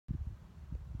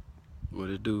What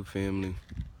it do, family?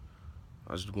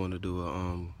 I just want to do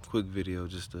a quick video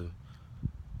just to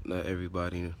let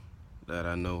everybody that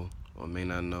I know or may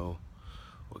not know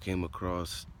or came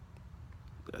across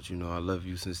that I love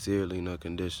you sincerely and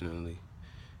unconditionally,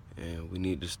 and we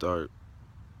need to start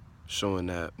showing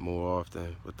that more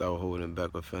often without holding back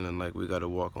or feeling like we gotta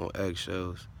walk on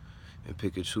eggshells and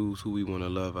pick and choose who we want to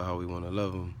love or how we want to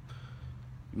love them.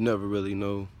 You never really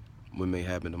know what may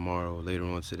happen tomorrow, later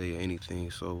on today, or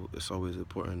anything. So it's always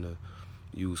important to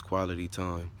use quality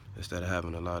time instead of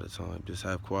having a lot of time. Just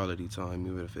have quality time,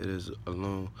 even if it is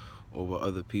alone or with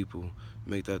other people.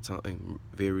 Make that time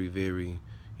very, very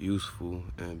useful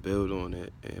and build on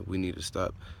it. And we need to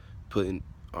stop putting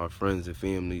our friends and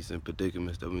families in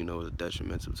predicaments that we know is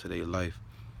detrimental to their life.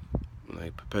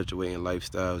 Like perpetuating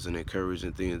lifestyles and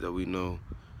encouraging things that we know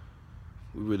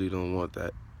we really don't want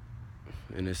that.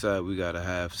 And it's sad we gotta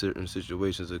have certain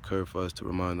situations occur for us to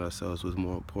remind ourselves what's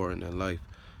more important in life.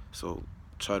 So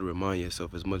try to remind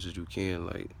yourself as much as you can,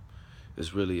 like,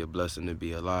 it's really a blessing to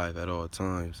be alive at all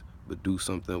times, but do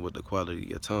something with the quality of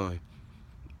your time.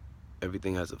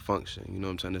 Everything has a function, you know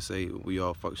what I'm trying to say? We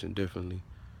all function differently.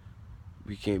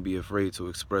 We can't be afraid to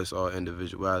express our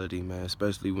individuality, man,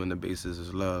 especially when the basis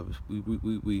is love.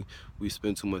 We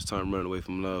spend too much time running away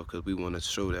from love because we want to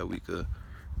show that we could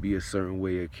be a certain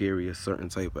way or carry a certain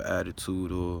type of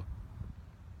attitude or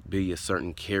be a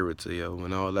certain character, yo.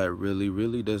 And all that really,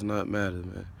 really does not matter,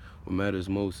 man. What matters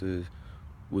most is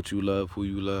what you love, who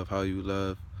you love, how you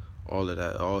love, all of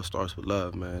that. It all starts with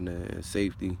love, man, and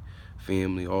safety,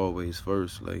 family always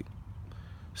first. Like,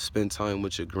 spend time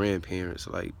with your grandparents,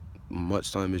 like,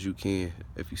 much time as you can.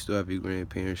 If you still have your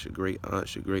grandparents, your great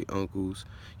aunts, your great uncles,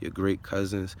 your great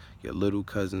cousins, your little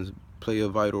cousins, play a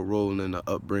vital role in the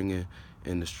upbringing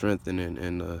and the strengthening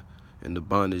and the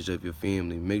bondage of your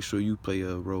family. Make sure you play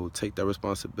a role. Take that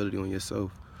responsibility on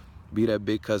yourself. Be that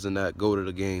big cousin that go to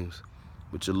the games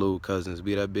with your little cousins.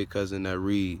 Be that big cousin that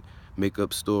read, make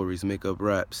up stories, make up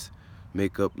raps,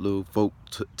 make up little folk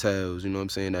tales, you know what I'm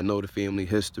saying, that know the family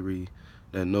history,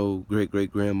 that know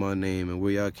great-great-grandma name and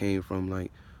where y'all came from.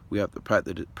 Like, we have to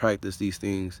practice these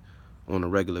things on a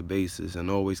regular basis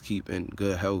and always keep in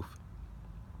good health.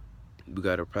 We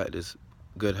got to practice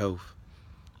good health,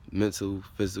 mental,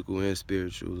 physical, and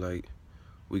spiritual. Like,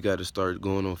 we got to start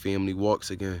going on family walks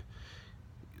again.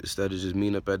 Instead of just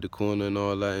meeting up at the corner and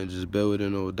all that and just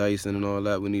building or dicing and all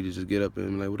that, we need to just get up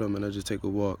and be like, what up, man? Let's just take a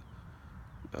walk.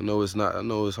 I know it's not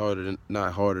harder than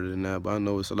that, but I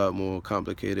know it's a lot more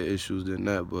complicated issues than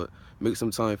that. But make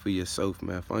some time for yourself,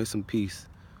 man. Find some peace.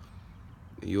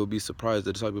 And you'll be surprised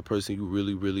at the type of person you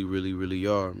really, really, really, really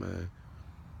are, man.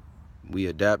 We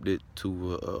adapted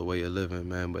to a way of living,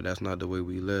 man, but that's not the way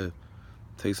we live.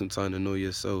 Take some time to know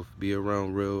yourself. Be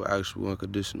around real, actual,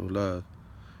 unconditional love.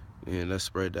 And let's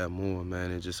spread that more,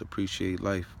 man, and just appreciate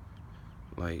life.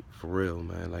 Like, for real,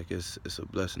 man. Like, it's a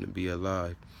blessing to be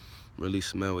alive. Really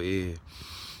smell air.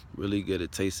 Really get a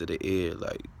taste of the air.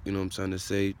 Like, you know what I'm trying to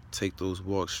say? Take those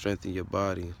walks, strengthen your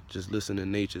body. Just listen to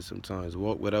nature sometimes.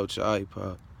 Walk without your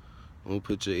iPod. Don't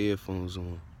put your earphones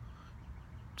on.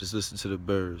 Just listen to the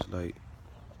birds. Like,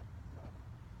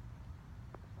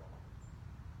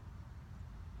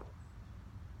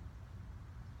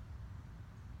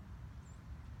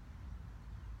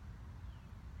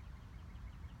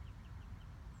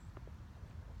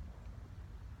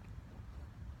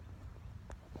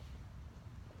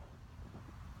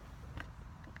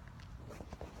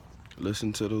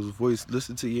 listen to those voices.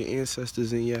 Listen to your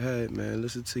ancestors in your head, man.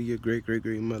 Listen to your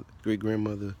great-great-grandmother,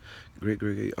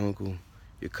 great-great-uncle,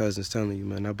 your cousins telling you,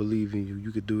 man, I believe in you.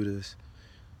 You could do this.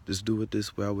 Just do it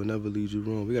this way. I would never lead you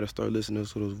wrong. We got to start listening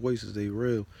to those voices. They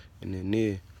real and they're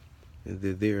near. And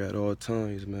they're there at all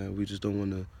times, man. We just don't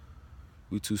want to.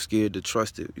 We too scared to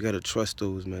trust it. You got to trust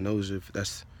those, man.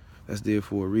 That's there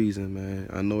for a reason, man.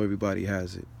 I know everybody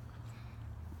has it.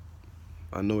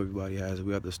 I know everybody has it.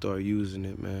 We have to start using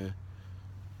it, man.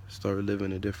 Start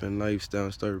living a different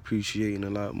lifestyle. Start appreciating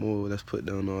a lot more. Let's put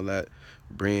down all that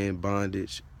brand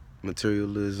bondage,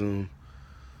 materialism,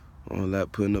 all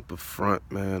that putting up a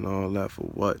front, man. All that for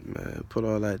what, man? Put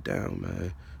all that down,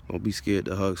 man. Don't be scared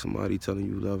to hug somebody telling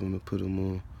you love them and put them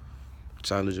on.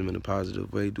 Challenge them in a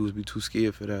positive way. Dudes be too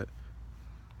scared for that.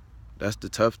 That's the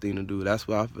tough thing to do. That's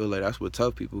why I feel like that's what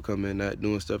tough people come in at,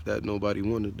 doing stuff that nobody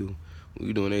want to do. When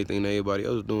you doing anything that everybody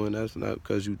else doing, that's not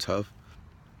because you tough.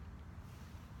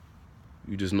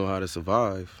 You just know how to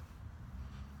survive.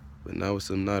 But now it's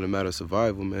not a matter of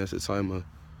survival, man. It's a time of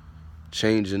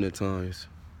changing the times.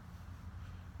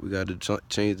 We got to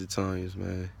change the times,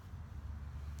 man.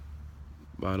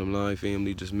 Bottom line,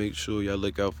 family, just make sure y'all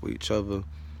look out for each other.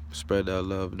 Spread that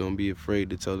love. Don't be afraid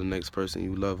to tell the next person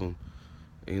you love them.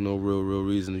 Ain't no real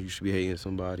reason you should be hating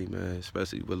somebody, man,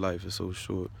 especially with life is so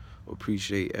short.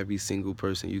 Appreciate every single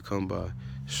person you come by.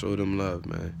 Show them love,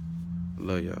 man.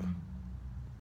 Love y'all.